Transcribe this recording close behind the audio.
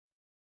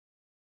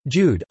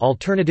Jude,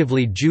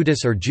 alternatively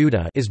Judas or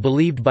Judah, is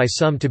believed by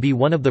some to be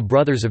one of the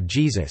brothers of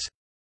Jesus.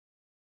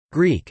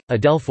 Greek,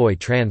 adelphoi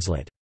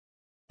translate.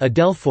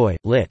 Adelphoi,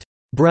 lit.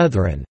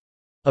 Brethren,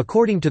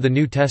 according to the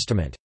New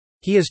Testament.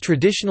 He is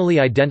traditionally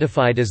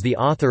identified as the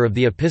author of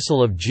the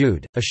Epistle of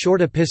Jude, a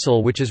short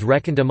epistle which is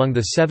reckoned among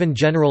the 7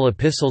 general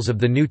epistles of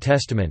the New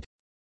Testament,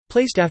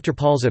 placed after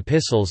Paul's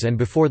epistles and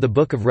before the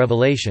Book of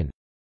Revelation,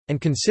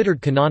 and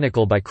considered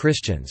canonical by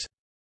Christians.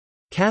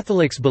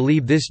 Catholics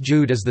believe this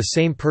Jude is the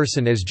same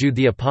person as Jude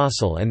the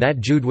Apostle and that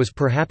Jude was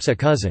perhaps a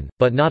cousin,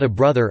 but not a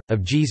brother,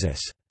 of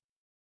Jesus.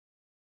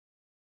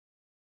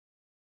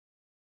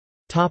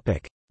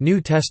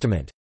 New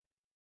Testament.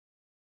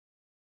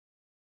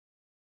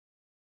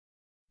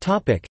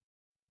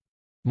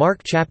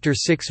 Mark chapter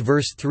 6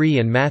 verse 3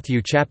 and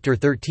Matthew chapter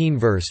 13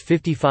 verse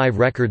 55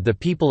 record the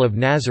people of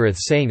Nazareth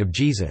saying of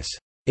Jesus,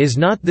 "Is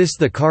not this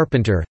the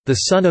carpenter, the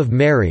son of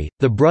Mary,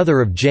 the brother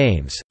of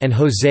James, and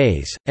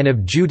Joses, and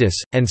of Judas,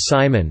 and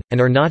Simon,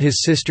 and are not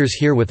his sisters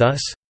here with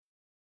us?"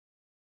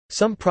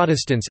 Some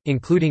Protestants,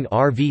 including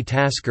R. V.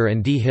 Tasker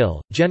and D.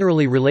 Hill,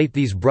 generally relate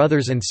these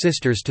brothers and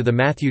sisters to the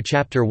Matthew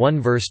chapter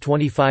 1 verse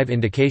 25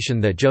 indication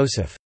that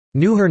Joseph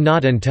knew her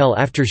not until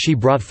after she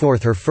brought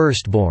forth her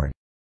firstborn,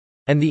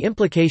 and the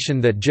implication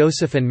that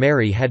Joseph and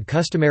Mary had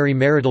customary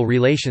marital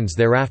relations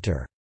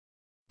thereafter.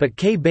 But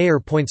K. Bayer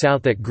points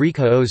out that Greek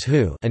haos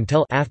hu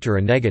until after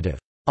a negative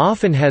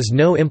often has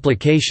no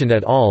implication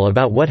at all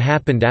about what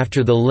happened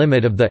after the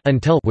limit of the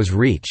until was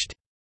reached.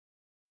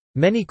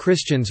 Many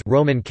Christians,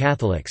 Roman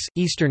Catholics,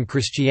 Eastern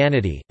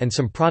Christianity, and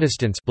some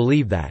Protestants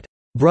believe that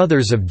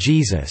brothers of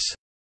Jesus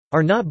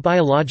are not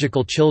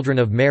biological children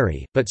of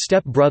Mary, but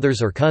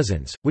step-brothers or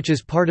cousins, which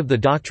is part of the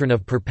doctrine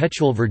of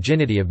perpetual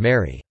virginity of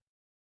Mary.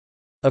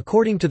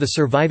 According to the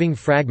surviving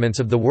fragments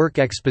of the work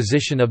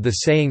Exposition of the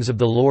Sayings of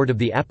the Lord of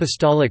the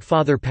Apostolic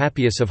Father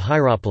Papias of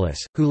Hierapolis,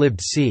 who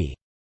lived c.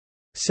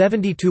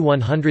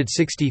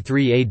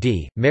 70–163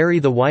 AD, Mary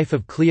the wife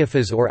of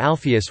Cleophas or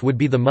Alphaeus would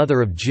be the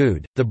mother of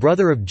Jude, the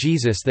brother of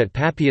Jesus that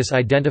Papias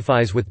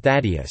identifies with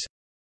Thaddeus.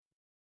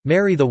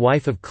 Mary the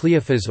wife of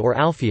Cleophas or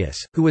Alphaeus,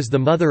 who was the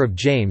mother of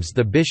James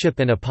the bishop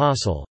and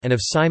apostle, and of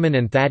Simon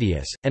and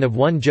Thaddeus, and of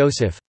one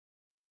Joseph.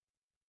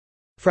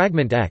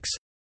 Fragment X.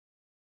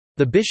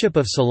 The bishop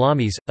of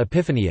Salamis,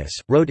 Epiphanius,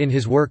 wrote in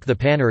his work The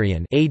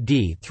Panarion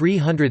AD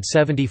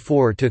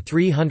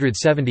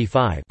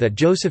 374–375 that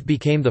Joseph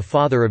became the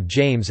father of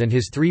James and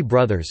his 3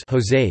 brothers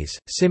Joses,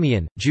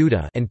 Simeon,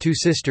 Judah, and 2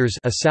 sisters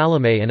a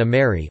Salome and a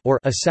Mary, or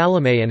a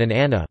Salome and an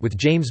Anna, with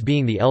James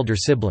being the elder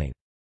sibling.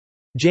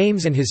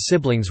 James and his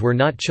siblings were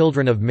not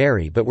children of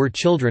Mary but were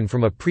children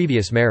from a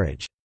previous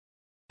marriage.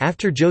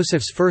 After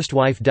Joseph's first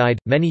wife died,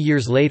 many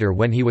years later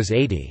when he was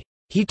 80,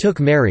 he took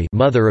Mary,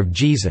 mother of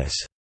Jesus.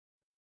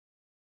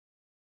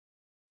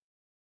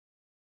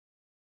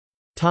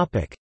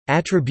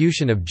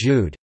 Attribution of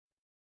Jude.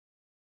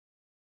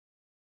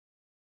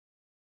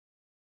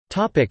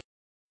 The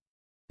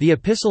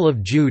Epistle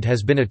of Jude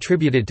has been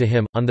attributed to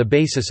him, on the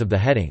basis of the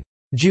heading,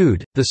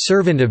 "Jude, the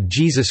servant of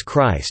Jesus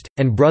Christ,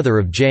 and brother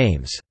of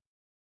James."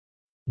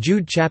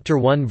 Jude chapter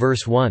 1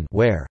 verse 1,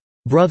 where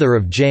 "brother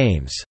of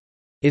James"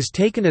 is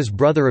taken as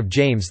brother of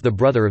James the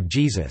brother of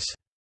Jesus.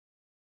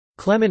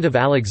 Clement of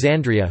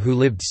Alexandria, who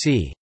lived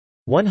c.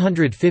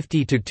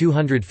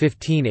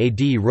 150–215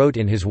 AD, wrote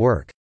in his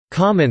work,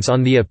 "Comments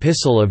on the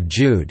Epistle of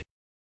Jude,"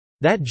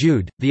 that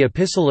Jude, the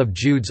Epistle of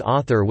Jude's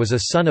author, was a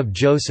son of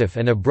Joseph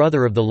and a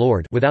brother of the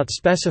Lord, without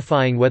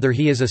specifying whether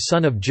he is a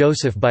son of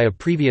Joseph by a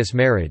previous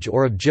marriage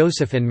or of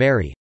Joseph and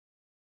Mary.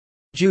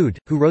 Jude,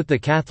 who wrote the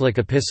Catholic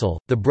epistle,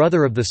 the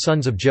brother of the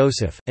sons of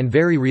Joseph, and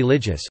very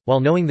religious, while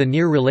knowing the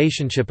near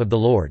relationship of the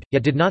Lord,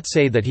 yet did not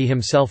say that he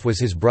himself was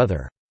his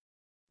brother.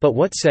 But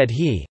what said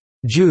he?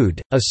 "Jude,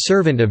 a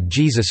servant of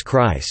Jesus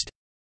Christ,"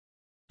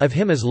 of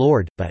him as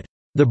Lord, but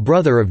 "the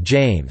brother of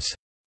James."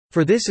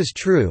 For this is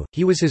true,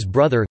 he was his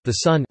brother, the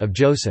son of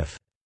Joseph.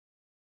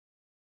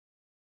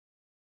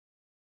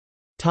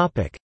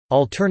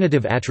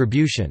 Alternative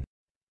attribution.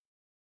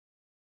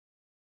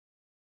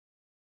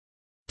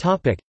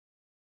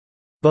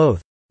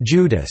 Both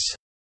Judas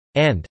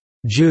and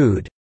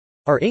Jude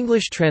are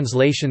English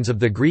translations of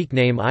the Greek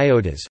name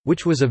Iodas,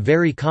 which was a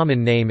very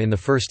common name in the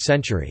 1st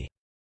century.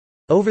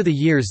 Over the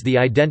years the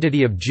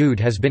identity of Jude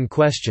has been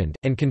questioned,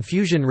 and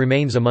confusion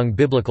remains among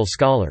biblical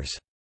scholars.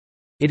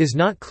 It is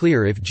not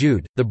clear if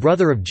Jude, the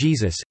brother of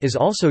Jesus, is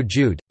also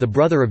Jude, the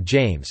brother of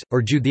James,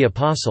 or Jude the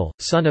Apostle,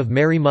 son of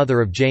Mary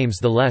mother of James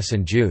the Less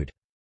and Jude.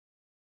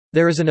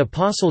 There is an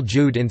Apostle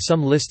Jude in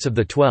some lists of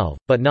the 12,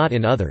 but not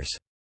in others.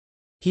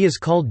 He is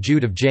called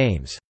Jude of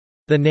James.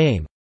 The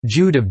name,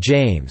 Jude of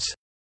James,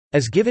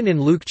 as given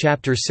in Luke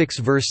chapter 6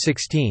 verse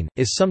 16,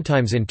 is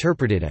sometimes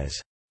interpreted as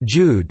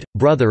Jude,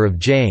 brother of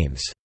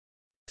James.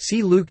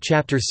 See Luke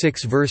chapter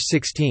 6 verse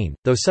 16,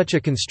 though such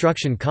a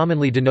construction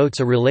commonly denotes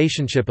a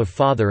relationship of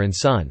father and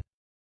son.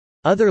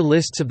 Other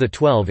lists of the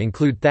 12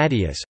 include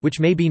Thaddeus,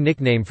 which may be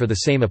nickname for the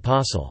same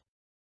apostle.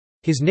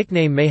 His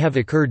nickname may have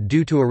occurred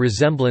due to a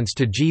resemblance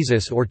to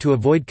Jesus or to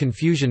avoid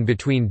confusion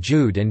between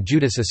Jude and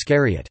Judas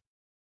Iscariot.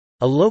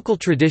 A local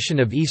tradition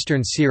of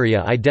eastern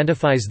Syria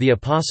identifies the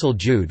Apostle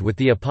Jude with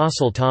the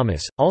Apostle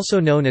Thomas,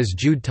 also known as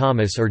Jude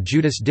Thomas or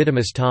Judas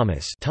Didymus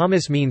Thomas.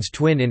 Thomas means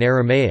twin in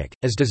Aramaic,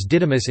 as does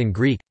Didymus in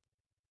Greek.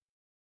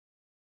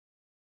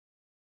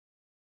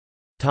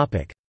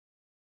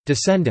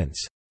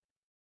 Descendants.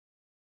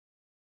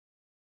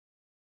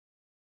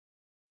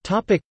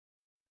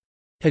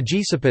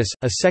 Hegesippus,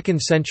 a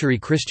 2nd-century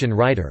Christian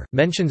writer,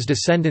 mentions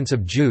descendants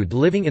of Jude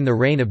living in the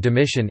reign of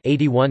Domitian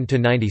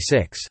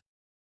 81–96.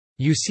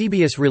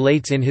 Eusebius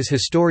relates in his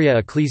Historia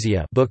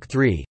Ecclesiae Book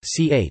 3,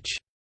 ch.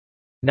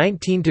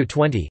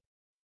 19–20.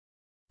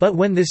 But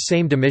when this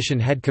same Domitian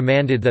had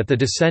commanded that the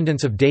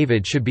descendants of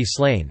David should be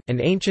slain, an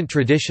ancient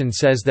tradition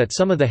says that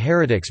some of the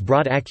heretics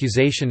brought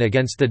accusation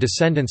against the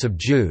descendants of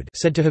Jude,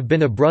 said to have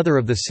been a brother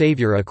of the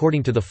Saviour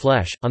according to the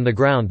flesh, on the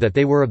ground that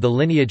they were of the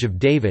lineage of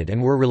David and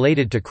were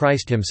related to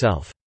Christ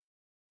himself.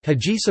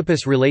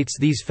 Hegesippus relates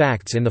these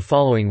facts in the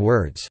following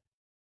words.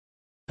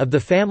 Of the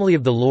family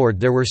of the Lord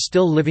there were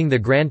still living the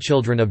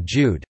grandchildren of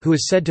Jude, who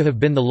is said to have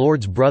been the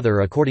Lord's brother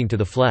according to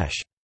the flesh.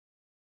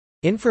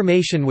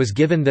 Information was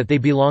given that they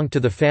belonged to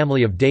the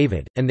family of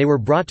David, and they were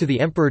brought to the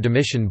Emperor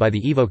Domitian by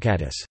the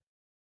evocatus.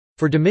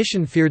 For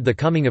Domitian feared the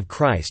coming of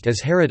Christ as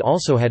Herod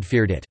also had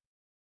feared it.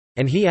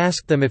 And he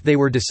asked them if they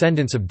were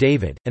descendants of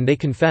David, and they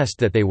confessed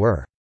that they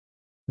were.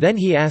 Then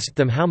he asked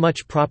them how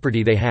much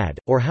property they had,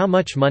 or how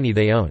much money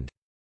they owned.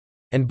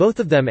 And both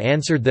of them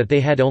answered that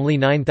they had only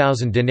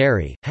 9,000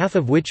 denarii, half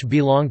of which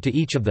belonged to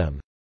each of them.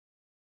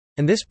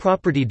 And this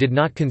property did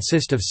not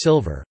consist of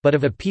silver, but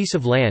of a piece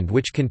of land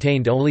which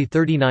contained only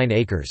 39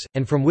 acres,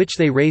 and from which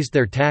they raised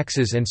their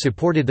taxes and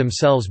supported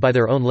themselves by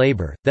their own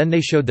labor. Then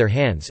they showed their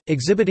hands,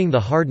 exhibiting the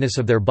hardness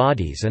of their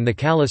bodies and the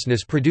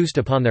callousness produced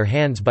upon their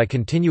hands by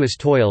continuous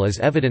toil as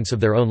evidence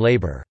of their own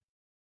labor.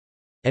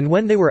 And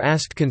when they were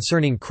asked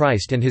concerning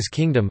Christ and his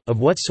kingdom, of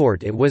what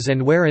sort it was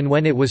and where and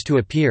when it was to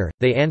appear,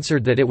 they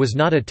answered that it was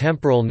not a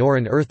temporal nor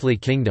an earthly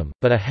kingdom,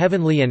 but a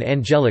heavenly and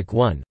angelic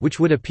one, which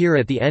would appear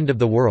at the end of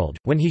the world,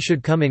 when he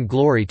should come in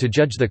glory to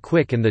judge the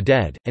quick and the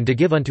dead, and to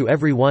give unto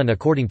every one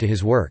according to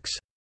his works.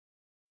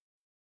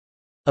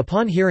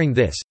 Upon hearing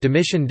this,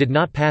 Domitian did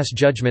not pass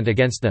judgment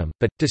against them,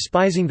 but,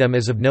 despising them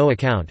as of no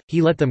account,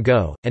 he let them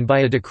go, and by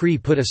a decree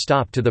put a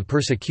stop to the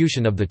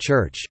persecution of the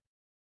Church.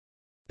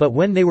 But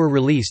when they were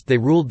released they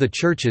ruled the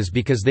churches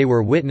because they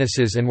were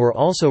witnesses and were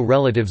also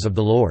relatives of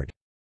the Lord.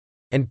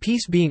 And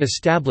peace being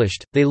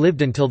established, they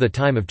lived until the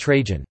time of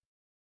Trajan.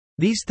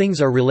 These things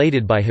are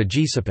related by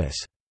Hegesippus.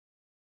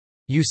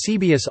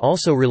 Eusebius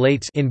also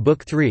relates in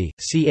Book 3,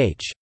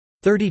 ch.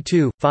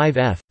 32,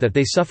 5f, that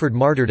they suffered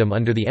martyrdom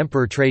under the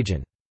Emperor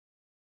Trajan.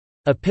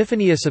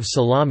 Epiphanius of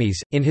Salamis,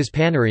 in his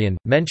Panarion,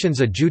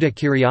 mentions a Judah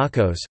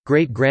Kyriakos,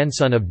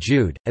 great-grandson of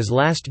Jude, as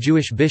last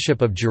Jewish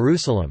bishop of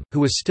Jerusalem, who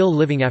was still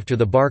living after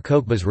the Bar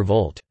Kokhba's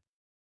revolt.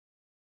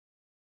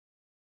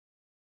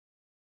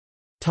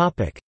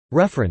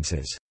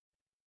 References.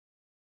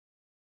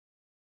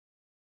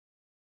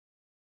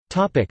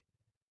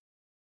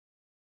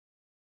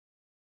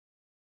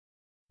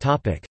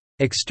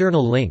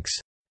 External links.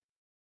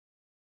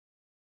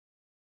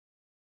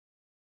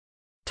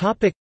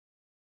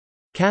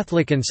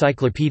 Catholic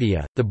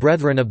Encyclopedia, The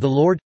Brethren of the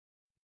Lord.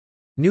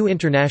 New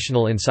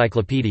International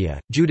Encyclopedia,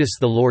 Judas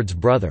the Lord's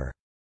Brother.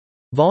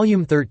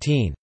 Volume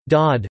 13.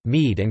 Dodd,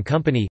 Mead and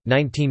Company,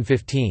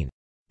 1915.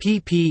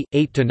 pp.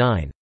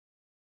 8–9.